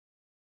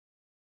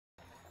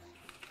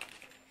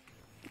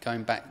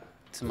going back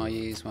to my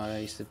years where I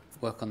used to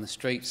work on the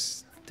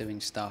streets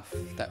doing stuff,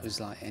 that was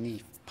like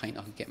any paint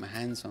I could get my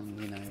hands on,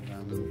 you know,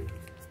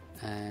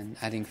 and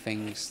adding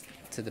things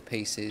to the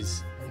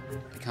pieces,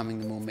 becoming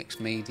the more mixed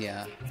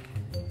media.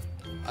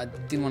 I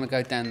didn't want to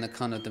go down the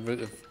kind of the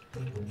route of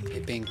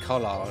it being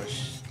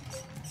collage.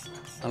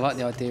 I like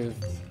the idea of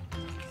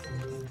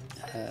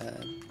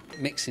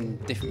mixing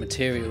different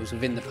materials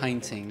within the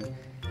painting,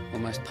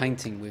 almost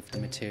painting with the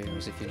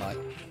materials, if you like.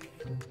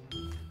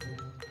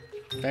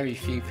 Very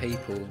few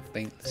people have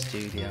been to the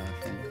studio,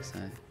 I think. So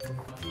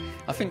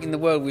I think in the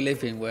world we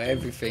live in, where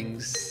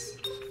everything's,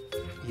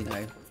 you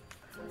know,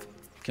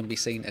 can be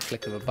seen at a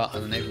click of a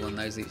button and everyone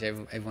knows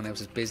everyone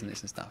else's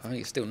business and stuff, I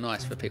think it's still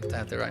nice for people to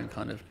have their own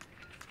kind of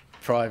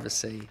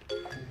privacy.